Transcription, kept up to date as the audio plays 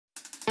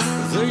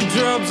They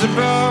dropped the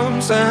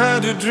bombs, I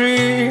had a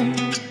dream.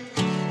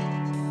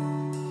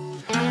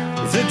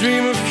 The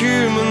dream of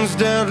humans,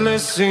 deadly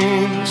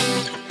scenes.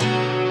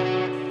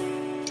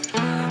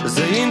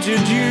 They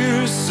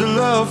introduced the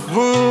love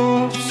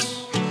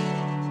wolves.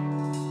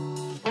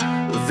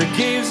 They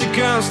gave the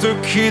guns to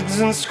kids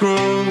and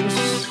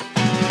screws.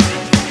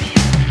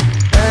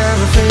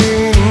 Everything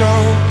you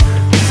know,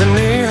 it's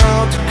only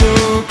how to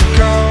cook a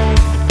cow.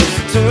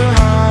 It's too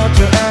hard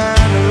to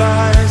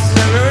analyze.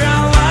 And we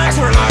realize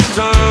we're not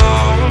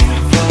alone.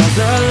 For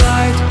the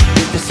light,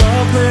 it is so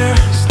clear.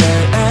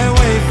 Stay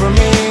away from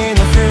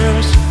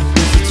interference.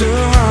 It's too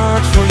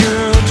hard for you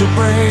to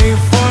pray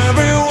for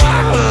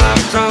everyone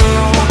left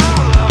alone.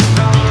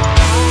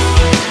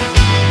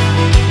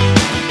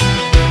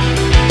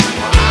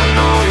 I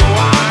know you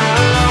are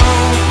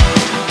alone.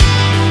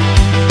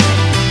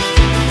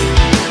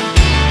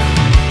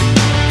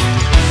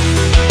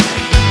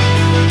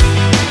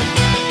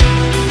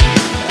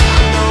 I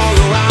know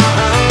you are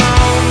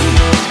alone.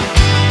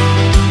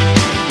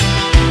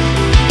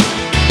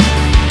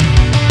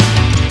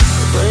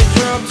 They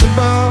dropped the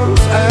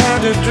bombs, I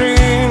had a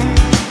dream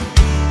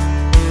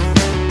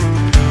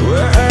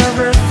where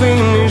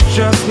everything is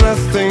just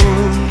nothing.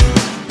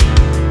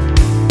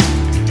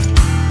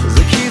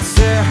 The kids,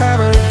 they're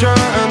having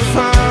joy and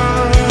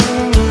fun.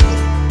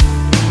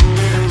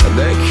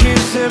 They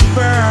kiss it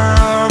back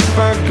up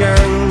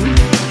again.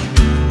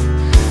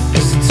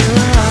 Is it too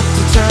hard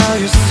to tell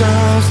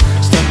yourselves?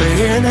 Stop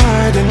being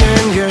hiding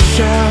in your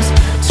shells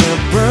to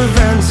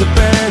prevent the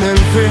pain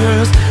and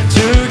fears,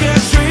 to get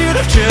rid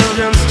of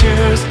children's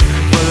tears.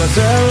 Follow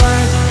the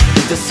light,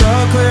 it is so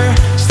clear.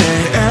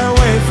 Stay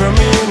away from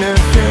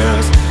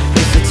interference.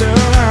 Is it too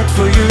hard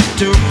for you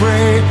to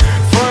pray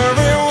for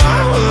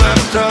everyone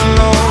left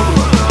alone?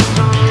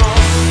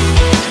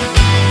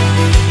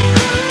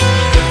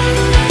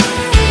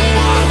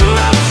 One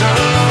left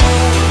alone.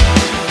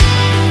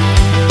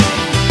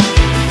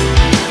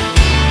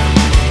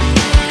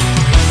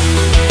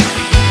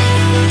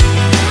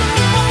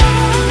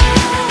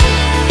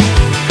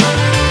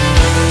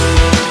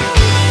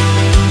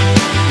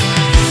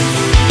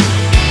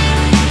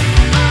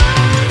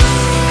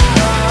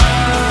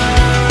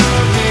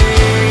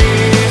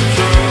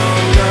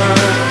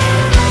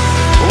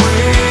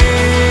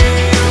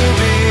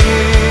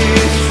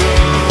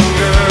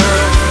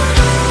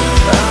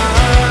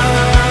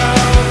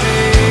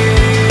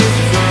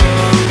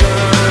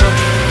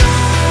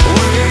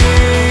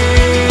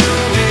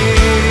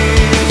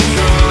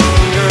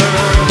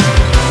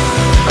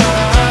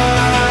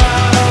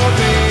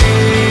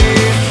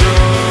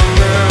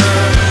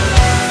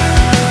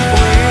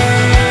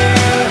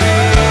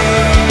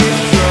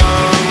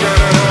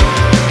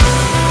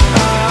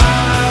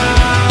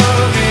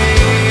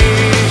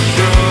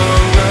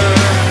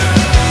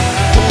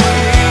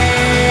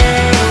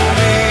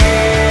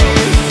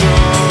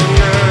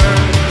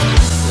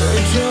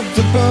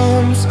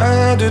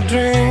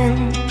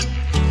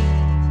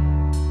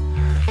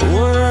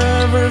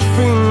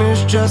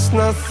 Just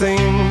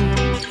nothing.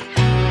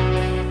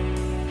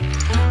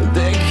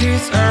 The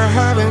kids are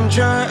having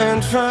joy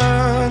and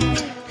fun.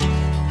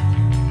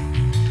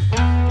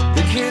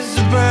 The kids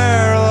a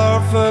barrel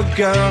of a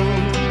gun.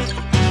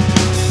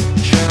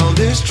 Child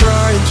is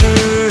trying to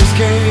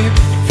escape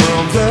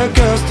from the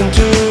ghost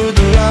into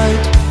the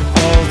light.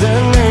 All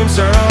their names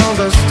are on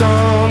the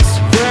stones.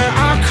 They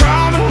are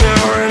coming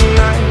every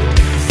night.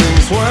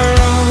 Things were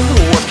wrong,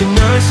 what can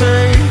I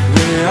say?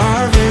 We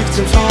are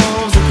victims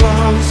of the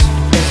clowns.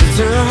 It's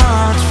too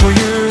hard for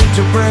you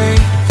to break